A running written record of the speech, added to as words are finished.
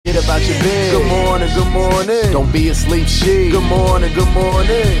out your bed. Good morning, good morning. Don't be asleep, shit. Good morning, good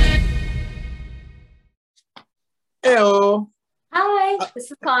morning. Hello. Hi,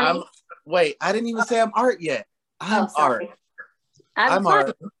 this is Connie. Wait, I didn't even say I'm Art yet. I'm Art. I'm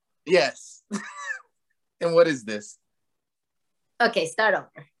Art. Yes. And what is this? Okay, start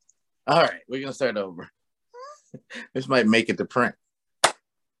over. All right, we're gonna start over. This might make it to print.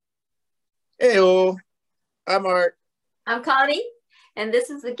 Heyo, I'm Art. I'm Connie, and this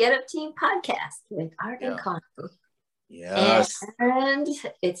is the Get Up Team podcast with Art and Connie. Yes. And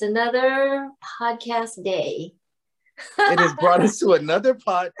it's another podcast day. It has brought us to another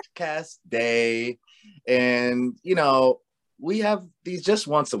podcast day. And, you know, we have these just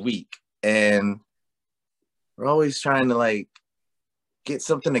once a week. And we're always trying to, like, get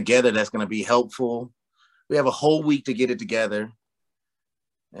something together that's going to be helpful. We have a whole week to get it together.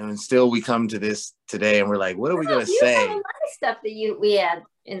 And still we come to this today and we're like, what are we going to say? You have a lot of stuff that we had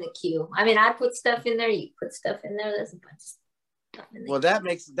in the queue. I mean, I put stuff in there. You put stuff in there. There's a bunch of stuff in there. Well,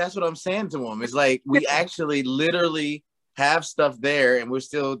 that's what I'm saying to them. It's like we actually literally have stuff there and we're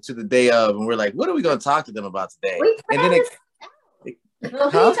still to the day of and we're like, what are we going to talk to them about today? What are you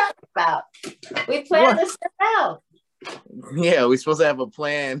talking about? We planned this stuff out. Yeah, we're supposed to have a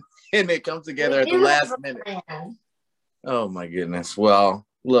plan and it comes together at the last minute. Plan. Oh my goodness. Well,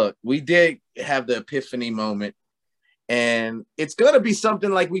 look, we did have the epiphany moment and it's going to be something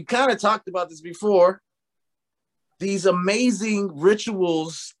like we kind of talked about this before. These amazing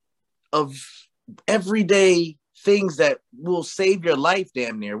rituals of everyday things that will save your life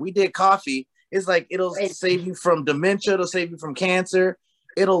damn near. We did coffee. It's like it'll save you from dementia. It'll save you from cancer.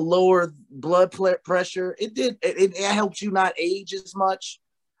 It'll lower blood pressure. It helps you not age as much.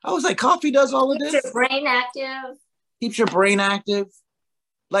 I was like, coffee does all of this. Keeps your brain active. Keeps your brain active.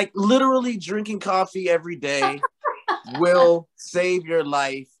 Like literally drinking coffee every day will save your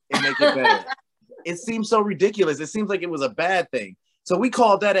life and make it better. It seems so ridiculous. It seems like it was a bad thing. So we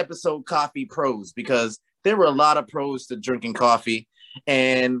called that episode Coffee Pros because there were a lot of pros to drinking coffee.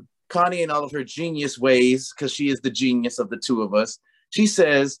 And Connie, in all of her genius ways, because she is the genius of the two of us, she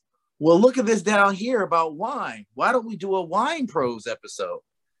says, well, look at this down here about wine. Why don't we do a wine pros episode?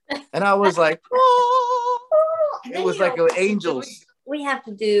 And I was like, oh, it was like angels. We have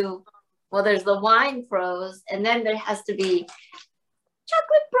to do, well, there's the wine pros, and then there has to be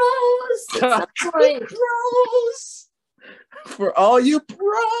chocolate pros. Pros. For all you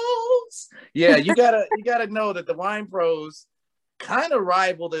pros. Yeah, you gotta know that the wine pros kind of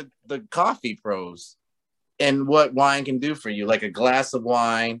rival the coffee pros and what wine can do for you. Like a glass of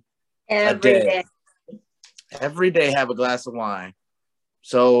wine every day. Every day have a glass of wine.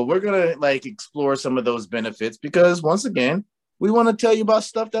 So we're gonna like explore some of those benefits because once again, we want to tell you about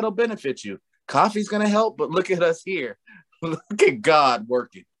stuff that'll benefit you. Coffee's gonna help, but look at us here. Look at God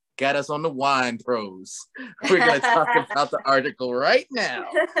working. Got us on the wine pros. We're going to talk about the article right now.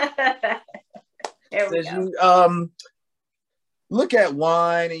 There we go. You look at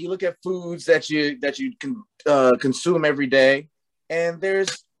wine and you look at foods that you can consume every day, and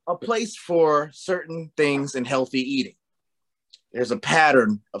there's a place for certain things in healthy eating. There's a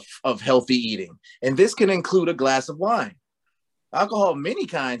pattern of healthy eating, and this can include a glass of wine. Alcohol of many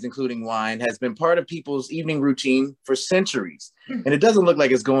kinds, including wine, has been part of people's evening routine for centuries, and it doesn't look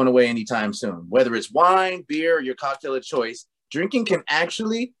like it's going away anytime soon. Whether it's wine, beer, or your cocktail of choice, drinking can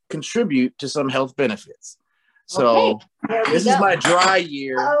actually contribute to some health benefits. So this is my dry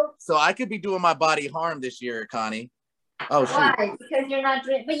year, so I could be doing my body harm this year, Connie. Oh, shoot. Why? Because you're not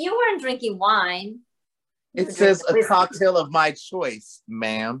drinking, but you weren't drinking wine. It says a cocktail of my choice,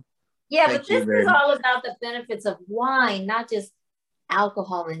 ma'am. Yeah, but this is all about the benefits of wine, not just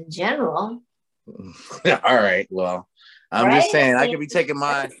alcohol in general. All right. Well, I'm just saying I could be taking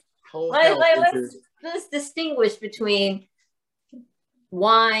my whole let's distinguish between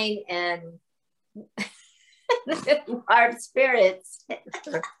wine and hard spirits.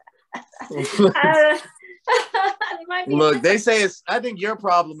 Look, they say I think your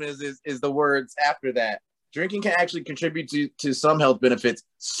problem is the words after that. Drinking can actually contribute to some health benefits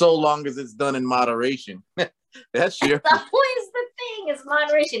so long as it's done in moderation. That's always the thing is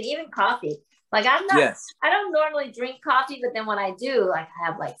moderation, even coffee. Like I don't normally drink coffee, but then when I do, like I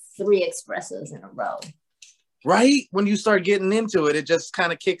have like 3 espressos in a row. Right? When you start getting into it, it just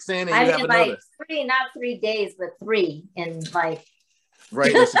kind of kicks in and you have another. Like not 3 days, but 3 in like.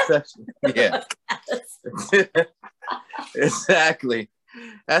 Right in succession. Yeah. Exactly.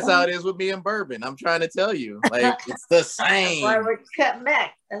 That's how it is with me and bourbon. I'm trying to tell you. Like, it's the same. That's why we're cut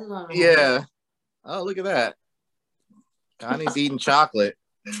back. Yeah. Oh, look at that. Connie's eating chocolate.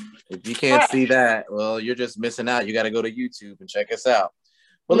 If you can't see that, well, you're just missing out. You got to go to YouTube and check us out.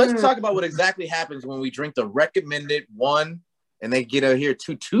 But let's talk about what exactly happens when we drink the recommended one, and they get out here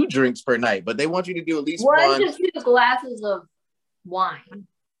two drinks per night, but they want you to do at least one to 2 glasses of wine.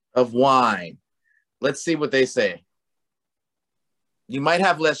 Let's see what they say. You might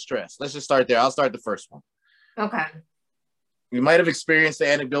have less stress. Let's just start there. I'll start the first one. Okay. You might have experienced the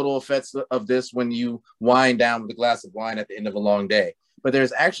anecdotal effects of this when you wind down with a glass of wine at the end of a long day. But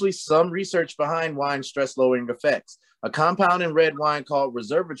there's actually some research behind wine's stress-lowering effects. A compound in red wine called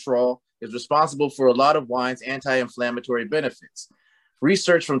resveratrol is responsible for a lot of wine's anti-inflammatory benefits.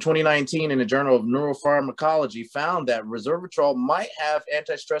 Research from 2019 in the Journal of Neuropharmacology found that resveratrol might have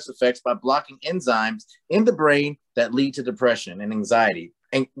anti-stress effects by blocking enzymes in the brain that lead to depression and anxiety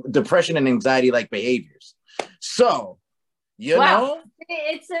like behaviors. So, you know,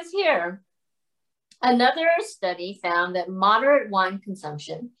 it says here, another study found that moderate wine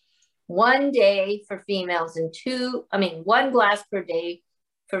consumption, 1 day for females and 1 glass per day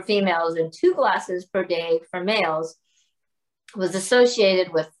for females and 2 glasses per day for males, was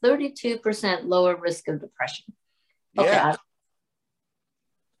associated with 32% lower risk of depression. Yeah.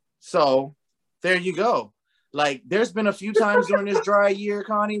 So there you go. Like, there's been a few times during this dry year,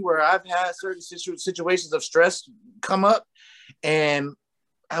 Connie, where I've had certain situations of stress come up, and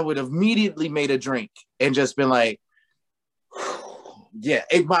I would have immediately made a drink and just been like, yeah,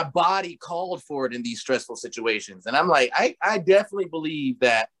 my body called for it in these stressful situations. And I'm like, I definitely believe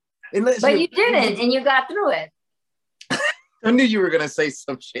that. But you didn't, and you got through it. I knew you were going to say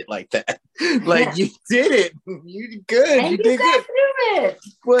some shit like that. Like, you did it. You did good. And you did got good. through it.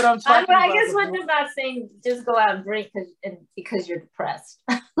 What I'm talking about. I guess we're not saying just go out and drink because you're depressed.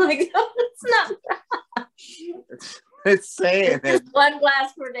 Like, it's not. It's saying just 1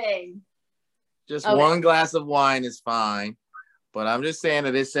 glass per day. Just 1 glass of wine is fine. But I'm just saying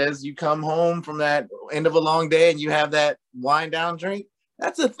that it says you come home from that end of a long day and you have that wind down drink.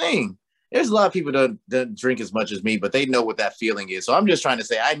 That's a thing. There's a lot of people that don't drink as much as me, but they know what that feeling is. So I'm just trying to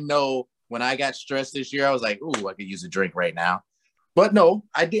say, I know when I got stressed this year, I was like, ooh, I could use a drink right now. But no,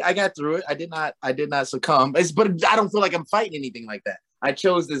 I got through it. I did not succumb. But I don't feel like I'm fighting anything like that. I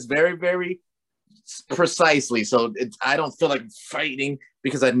chose this very, very precisely. So I don't feel like I'm fighting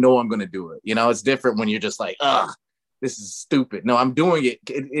because I know I'm going to do it. You know, it's different when you're just like, ugh, this is stupid. No, I'm doing it.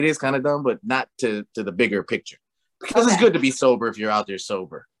 It is kind of dumb, but not to the bigger picture. Because it's good to be sober if you're out there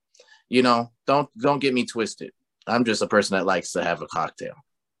sober. You know, don't get me twisted. I'm just a person that likes to have a cocktail.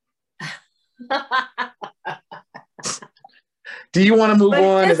 Do you want to move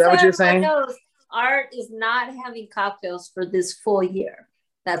on? Is that what you're saying? Art is not having cocktails for this full year.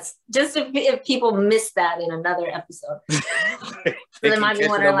 That's just if people miss that in another episode. They might be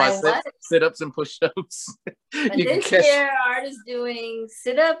wondering, like, what? Sit-ups and push-ups. But this year, Art is doing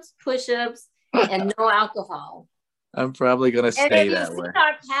sit-ups, push-ups, and no alcohol. I'm probably going to stay that way. And if you've seen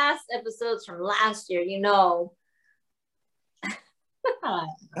our past episodes from last year, you know. I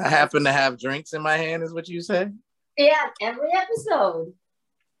happen to have drinks in my hand, is what you said? Yeah, every episode.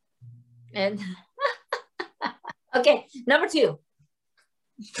 And okay, number 2.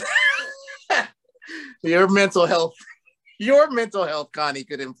 Your mental health, Connie,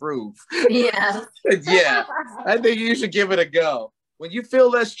 could improve. Yeah. Yeah. I think you should give it a go. When you feel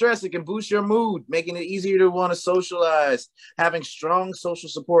less stress, it can boost your mood, making it easier to want to socialize. Having strong social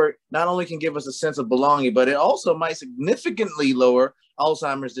support not only can give us a sense of belonging, but it also might significantly lower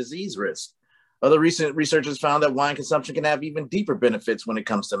Alzheimer's disease risk. Other recent researchers found that wine consumption can have even deeper benefits when it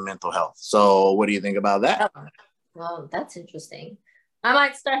comes to mental health. So what do you think about that? Well, that's interesting. I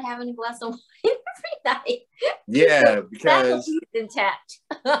might start having a glass of wine every night. Yeah, because intact.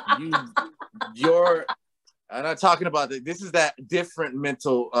 I'm not talking about that. This is that different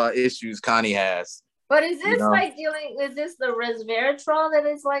mental issues Connie has. But is this is this the resveratrol that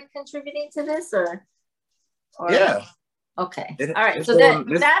is like contributing to this or yeah. Okay. All right. So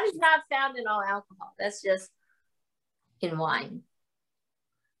that is not found in all alcohol. That's just in wine.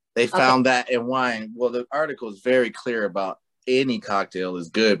 They found that in wine. Well, the article is very clear about any cocktail is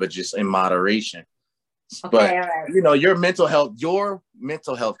good, but just in moderation. Okay, but all right. You know, your mental health,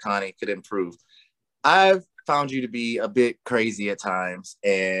 Connie, could improve. I've found you to be a bit crazy at times,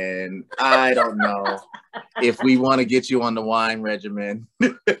 and I don't know if we want to get you on the wine regimen.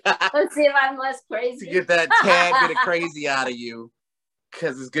 Let's see if I'm less crazy. To get that tad bit of crazy out of you,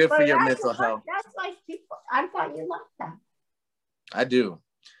 because it's good for your mental health. That's like people. I thought you liked that. I do,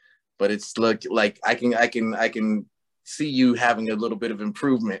 but it's like I can see you having a little bit of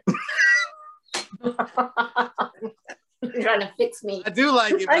improvement. You're trying to fix me. I do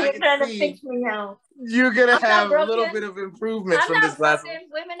like it. You're trying to fix me now. You're gonna have a little bit of improvement from this last one.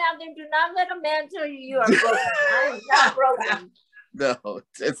 Women out there, do not let a man tell you are broken. I am not broken. No,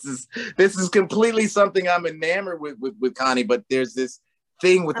 this is completely something I'm enamored with Connie, but there's this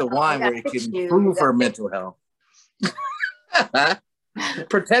thing with the wine where it can improve her mental health.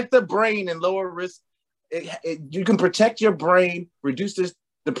 Protect the brain and lower risk. You can protect your brain, reduce this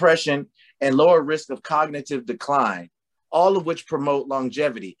depression, and lower risk of cognitive decline, all of which promote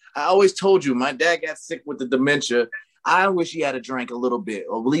longevity. I always told you, my dad got sick with the dementia. I wish he had to drink a little bit,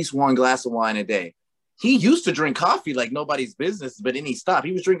 or at least one glass of wine a day. He used to drink coffee like nobody's business, but then he stopped.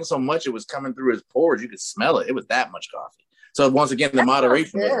 He was drinking so much it was coming through his pores. You could smell it. It was that much coffee. So once again, the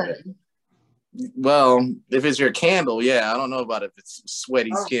moderation was there. Well, if it's your candle, yeah. I don't know about if it's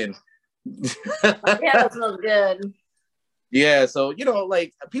sweaty skin. Yeah, that smells good. Yeah, so,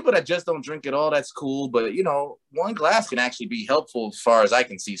 like people that just don't drink at all, that's cool. But, one glass can actually be helpful as far as I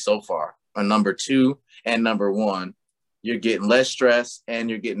can see so far. On number 2 and number 1, you're getting less stress and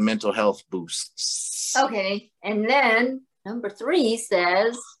you're getting mental health boosts. Okay, and then number 3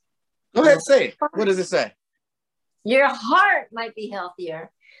 says... Go ahead, say it. What does it say? Your heart might be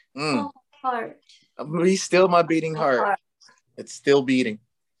healthier. Oh, heart. He's still my beating heart. It's still beating.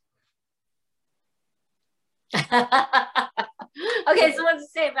 Okay, so what does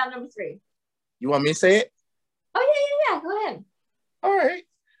it say about number 3? You want me to say it? Oh, yeah. Go ahead. All right.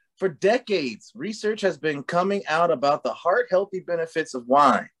 For decades, research has been coming out about the heart-healthy benefits of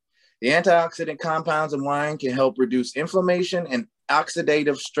wine. The antioxidant compounds in wine can help reduce inflammation and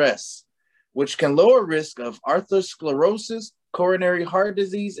oxidative stress, which can lower risk of atherosclerosis, coronary heart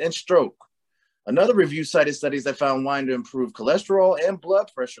disease, and stroke. Another review cited studies that found wine to improve cholesterol and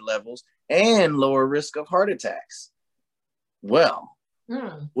blood pressure levels and lower risk of heart attacks. Well,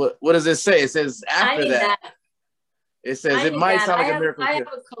 what does it say? It says after that. It says it might sound like a miracle. I have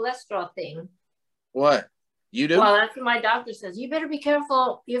a cholesterol thing. What? You do? Well, that's what my doctor says. You better be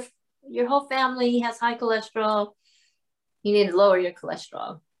careful. Your whole family has high cholesterol. You need to lower your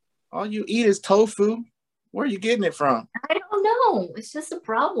cholesterol. All you eat is tofu. Where are you getting it from? I don't know. It's just a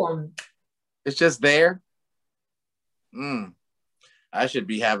problem. It's just there? I should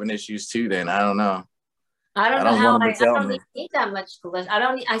be having issues too then. I don't know. I don't know how I don't eat that much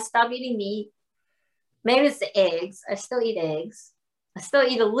cholesterol. I stopped eating meat. Maybe it's the eggs. I still eat eggs. I still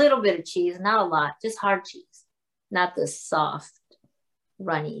eat a little bit of cheese, not a lot, just hard cheese, not the soft,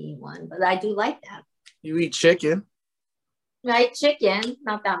 runny one. But I do like that. You eat chicken. I eat chicken,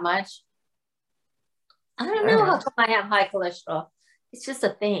 not that much. I don't know how come I have high cholesterol. It's just a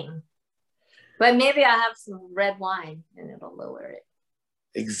thing. But maybe I have some red wine and it'll lower it.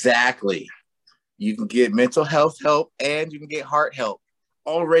 Exactly. You can get mental health help and you can get heart help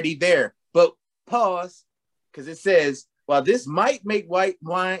already there. But pause, because it says, while this might make white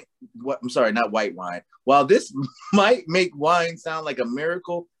wine, not white wine. While this might make wine sound like a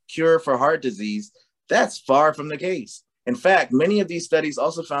miracle cure for heart disease, that's far from the case. In fact, many of these studies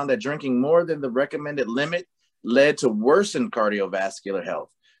also found that drinking more than the recommended limit led to worsened cardiovascular health.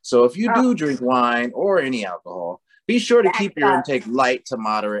 So if you do drink wine or any alcohol, be sure to keep your intake light to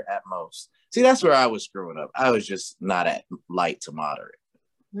moderate at most. See, that's where I was screwing up. I was just not at light to moderate.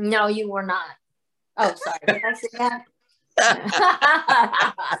 No, you were not. Oh, sorry. Did I say that?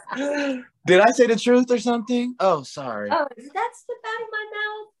 Did I say the truth or something? Oh, sorry. Oh, did that slip out of my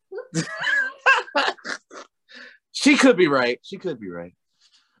mouth? She could be right.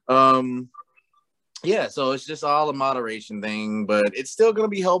 Yeah, so it's just all a moderation thing, but it's still going to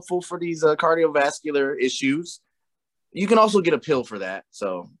be helpful for these cardiovascular issues. You can also get a pill for that.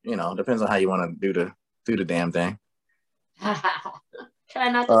 So, depends on how you want to do the damn thing. Try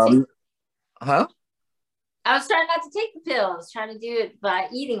not to take. Huh? I was trying not to take the pill. I was trying to do it by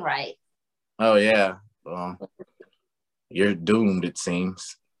eating right. Oh, yeah. Well, you're doomed, it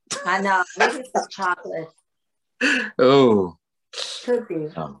seems. I know. Maybe it's the chocolate. Oh. Could be.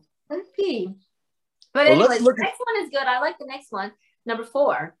 Could be. But anyways, the next one is good. I like the next one. Number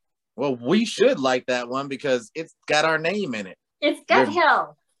 4. Well, we should like that one because it's got our name in it. It's gut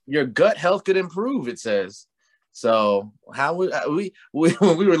health. Your gut health could improve, it says. So how we when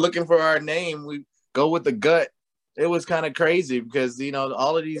we were looking for our name, we go with the gut. It was kind of crazy because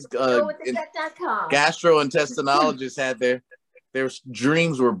all of these gastrointestinologists had their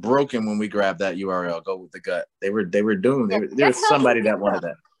dreams were broken when we grabbed that URL. Go with the gut. They were doomed. There was somebody that wanted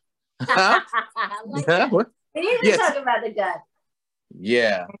that. Huh? What? We need to talk about the gut.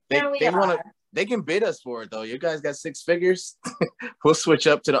 Yeah, they want to. They can bid us for it though. You guys got 6 figures. We'll switch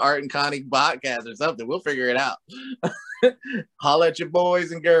up to the Art and Connie podcast or something. We'll figure it out. Holla at your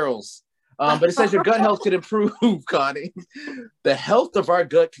boys and girls. But it says your gut health could improve, Connie. The health of our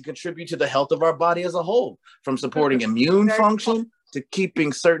gut can contribute to the health of our body as a whole, from supporting immune function to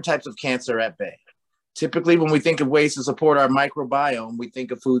keeping certain types of cancer at bay. Typically, when we think of ways to support our microbiome, we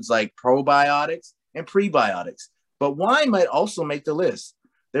think of foods like probiotics and prebiotics. But wine might also make the list.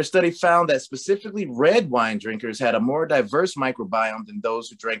 Their study found that specifically red wine drinkers had a more diverse microbiome than those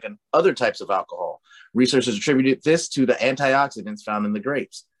who drank other types of alcohol. Researchers attributed this to the antioxidants found in the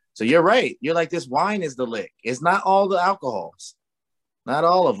grapes. So you're right. You're like, this wine is the lick. It's not all the alcohols. Not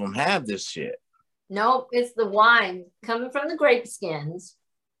all of them have this shit. Nope, it's the wine coming from the grape skins.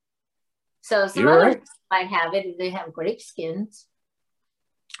 So some You're others right. might have it if they have grape skins.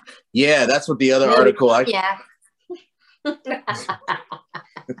 Yeah, that's what the other Really? article. Yeah.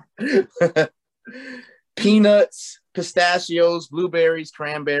 Peanuts, pistachios, blueberries,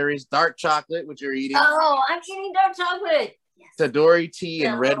 cranberries, dark chocolate, which you're eating. Oh, I'm eating dark chocolate. Yes. Tandoori tea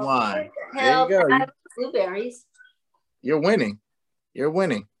and red wine. There you go. Blueberries. You're winning. You're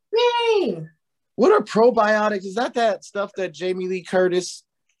winning. Yay! What are probiotics? Is that stuff that Jamie Lee Curtis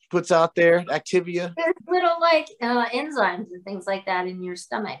puts out there? Activia? There's little like enzymes and things like that in your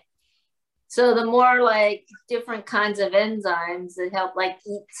stomach. So the more like different kinds of enzymes that help like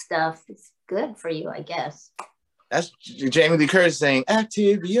eat stuff, it's good for you, I guess. That's Jamie Lee Curtis saying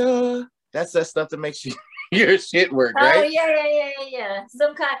Activia. That's that stuff that makes your shit work, right? Oh yeah.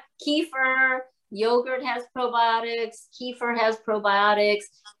 Some kind of kefir, yogurt has probiotics. Kefir has probiotics.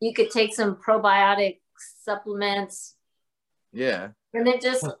 You could take some probiotic supplements. Yeah. And then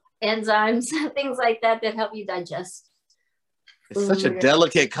just enzymes, things like that help you digest. It's such a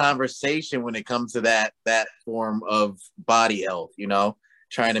delicate conversation when it comes to that form of body health,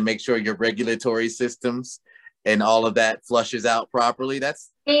 trying to make sure your regulatory systems and all of that flushes out properly. That's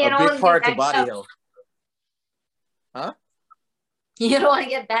a big part to body health. Huh? You don't want to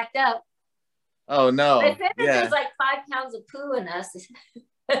get backed up. Oh, no. They said that there's like 5 pounds of poo in us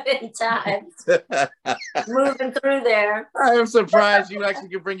at any time. Moving through there. I am surprised you actually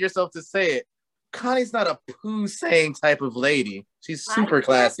can bring yourself to say it. Connie's not a poo saying type of lady. She's super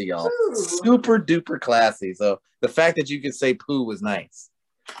classy, y'all. Super duper classy. So the fact that you could say poo was nice.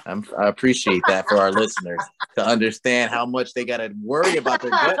 I appreciate that for our listeners to understand how much they got to worry about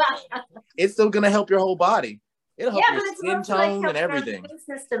their gut. It's still going to help your whole body. It'll help your skin tone and everything.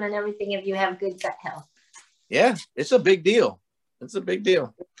 System and everything if you have good gut health. Yeah, it's a big deal. It's a big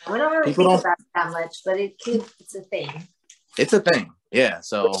deal. We don't really think about it that much, but it's a thing. It's a thing. Yeah.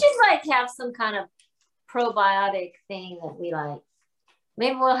 So we should like have some kind of probiotic thing that we like.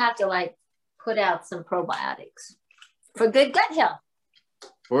 Maybe we'll have to like put out some probiotics for good gut health.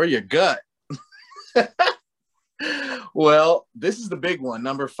 For your gut. Well, this is the big one,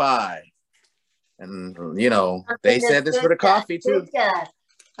 number 5. And they said this for the coffee too. Good gut.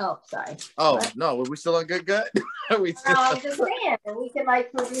 Oh, sorry. Oh, no, were we still on good gut? I'm just saying that we could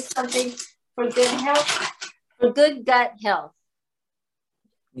like produce something for good health, for good gut health.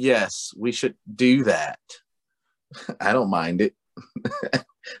 Yes, we should do that. I don't mind it.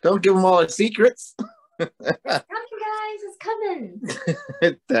 Don't give them all the secrets. It's coming, guys.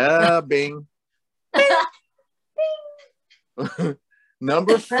 It's coming. Bing. Bing.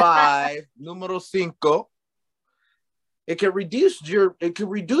 Number 5, numero 5. It can reduce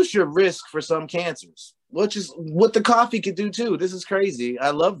your risk for some cancers, which is what the coffee could do too. This is crazy.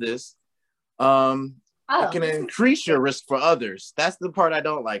 I love this. It can increase your risk for others. That's the part I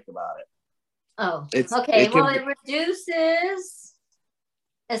don't like about it. Oh, okay. It reduces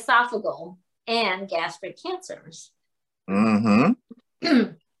esophageal and gastric cancers. Mm-hmm.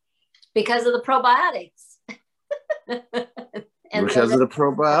 Because of the probiotics. Because of the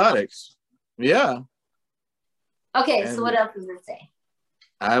probiotics. Yeah. Okay, so what else does it say?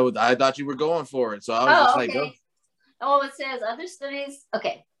 I thought you were going for it, so I was like, go. Oh, it says other studies.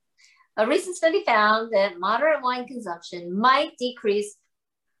 Okay. A recent study found that moderate wine consumption might decrease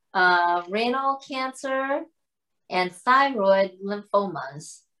renal cancer and thyroid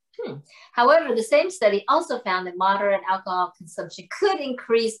lymphomas. However, the same study also found that moderate alcohol consumption could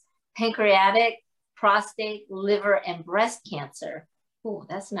increase pancreatic, prostate, liver, and breast cancer. Oh,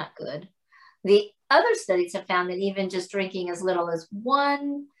 that's not good. The other studies have found that even just drinking as little as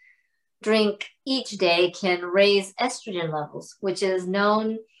 1 drink each day can raise estrogen levels, which is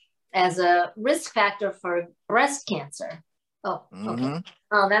known as a risk factor for breast cancer. Oh, okay.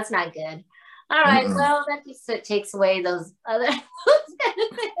 Oh, that's not good. All right. Well, that just takes away those other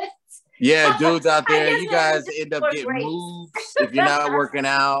benefits. Yeah, dudes out there, you guys end up getting moobs. If you're not working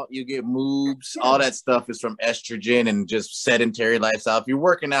out, you get moobs. All that stuff is from estrogen and just sedentary lifestyle. If you're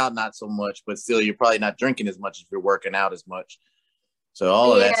working out, not so much, but still, you're probably not drinking as much if you're working out as much. So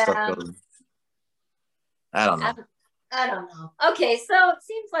all of that stuff goes. I don't know. I don't know. Okay, so it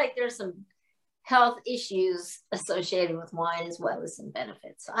seems like there's some health issues associated with wine as well as some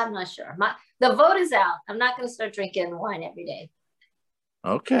benefits. So I'm not sure. The vote is out. I'm not going to start drinking wine every day.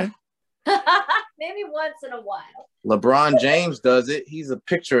 Okay. Maybe once in a while. LeBron James does it. He's a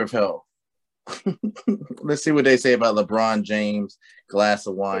picture of health. Let's see what they say about LeBron James, glass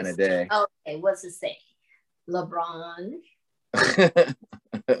of wine a day. Okay, what's it say? LeBron. I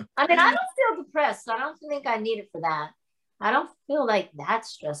mean, I don't feel depressed, so I don't think I need it for that. I don't feel like that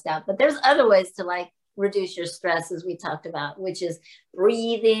stressed out, but there's other ways to like reduce your stress, as we talked about, which is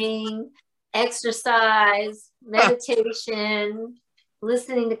breathing, exercise, meditation,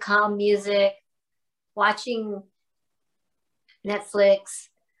 listening to calm music, watching Netflix.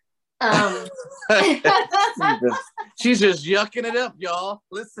 She's just yucking it up, y'all.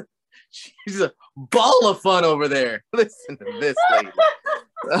 Listen, she's a ball of fun over there. Listen to this lady.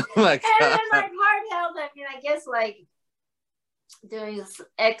 Oh my God. And then like heart health, I mean, I guess like doing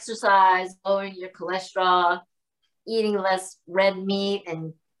exercise, lowering your cholesterol, eating less red meat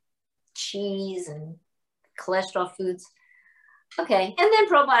and cheese and cholesterol foods. Okay. And then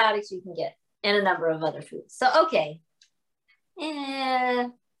probiotics you can get and a number of other foods. So, okay.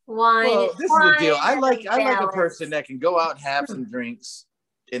 Wine. Well, this is the deal. I like balance. a person that can go out and have some drinks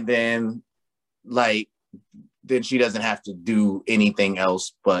and then then she doesn't have to do anything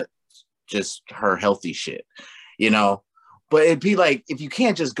else but just her healthy shit, you know? But it'd be like, if you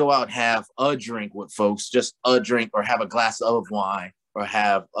can't just go out and have a drink with folks, just a drink or have a glass of wine or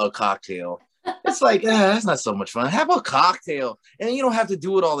have a cocktail, it's like, that's not so much fun. Have a cocktail and you don't have to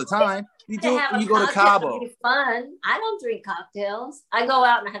do it all the time. You do it when you go to Cabo. Fun. I don't drink cocktails. I go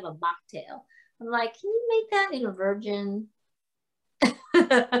out and I have a mocktail. I'm like, can you make that in a virgin? And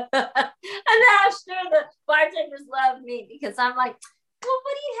then I'm sure the bartenders love me because I'm like, well,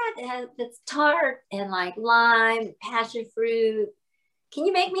 what do you have that's tart and like lime, passion fruit? Can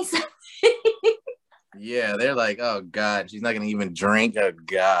you make me something? Yeah, they're like, oh God, she's not gonna even drink. Oh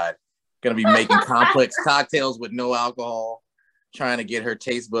God, gonna be making complex cocktails with no alcohol, trying to get her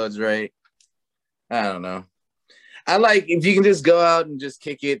taste buds right. I don't know. I like if you can just go out and just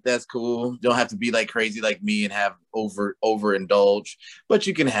kick it, that's cool. Don't have to be like crazy like me and have overindulge, but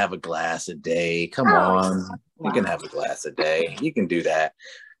you can have a glass a day. Come on. Wow. You can have a glass a day. You can do that.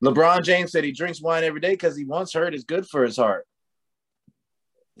 LeBron James said he drinks wine every day because he once heard it's good for his heart.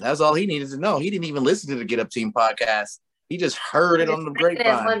 That's all he needed to know. He didn't even listen to the Get Up Team podcast. He just heard it on the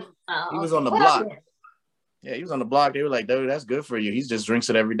grapevine. He was on the block. Yeah, he was on the block. They were like, dude, that's good for you. He just drinks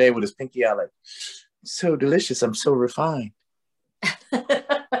it every day with his pinky out like, so delicious. I'm so refined.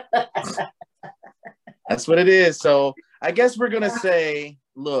 That's what it is. So I guess we're going to say,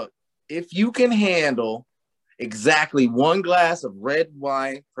 look, if you can handle exactly one glass of red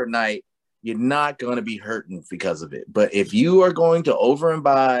wine per night, you're not going to be hurting because of it. But if you are going to over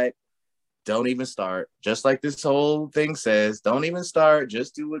imbibe, don't even start. Just like this whole thing says, don't even start.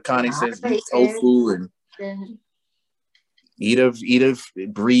 Just do what Connie says. Eat tofu and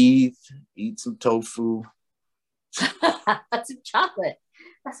breathe, eat some tofu. Some chocolate.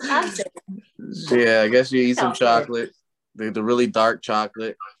 That's what I'm saying. Yeah, I guess you eat some chocolate. The really dark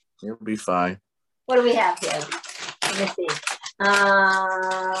chocolate. It'll be fine. What do we have here? Let me see.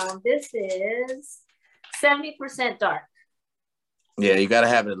 This is 70% dark. Yeah, you got to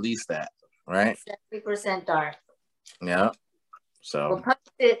have at least that, right? 70% dark. Yeah. So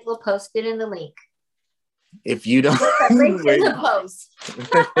we'll post it in the link. If you don't, link in the post.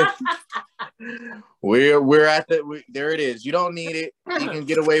 we're at there it is. You don't need it. You can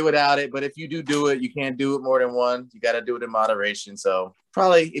get away without it. But if you do it, you can't do it more than one. You got to do it in moderation. So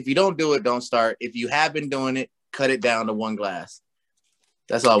probably if you don't do it, don't start. If you have been doing it, cut it down to one glass.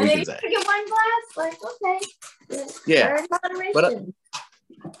 That's all we can say. Get one glass, like okay. Yeah. But,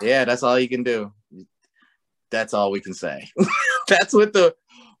 yeah, that's all you can do. That's all we can say. That's what the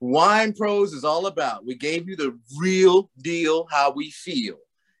Wine Pros is all about. We gave you the real deal, how we feel.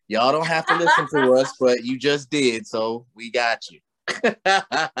 Y'all don't have to listen to us, but you just did, so we got you.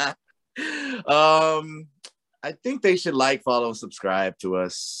 I think they should like, follow, and subscribe to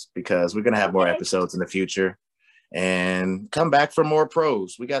us because we're gonna have more episodes in the future. And come back for more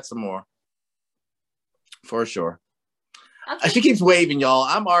pros. We got some more. For sure. Okay. She keeps waving, y'all.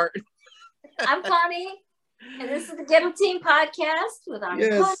 I'm Art. I'm Connie. And this is the Get Up Team podcast with our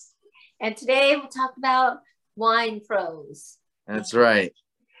host. And today we'll talk about wine pros. That's right.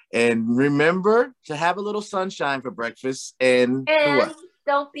 And remember to have a little sunshine for breakfast. And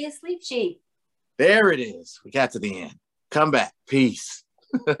don't be a sleep cheat. There it is. We got to the end. Come back. Peace.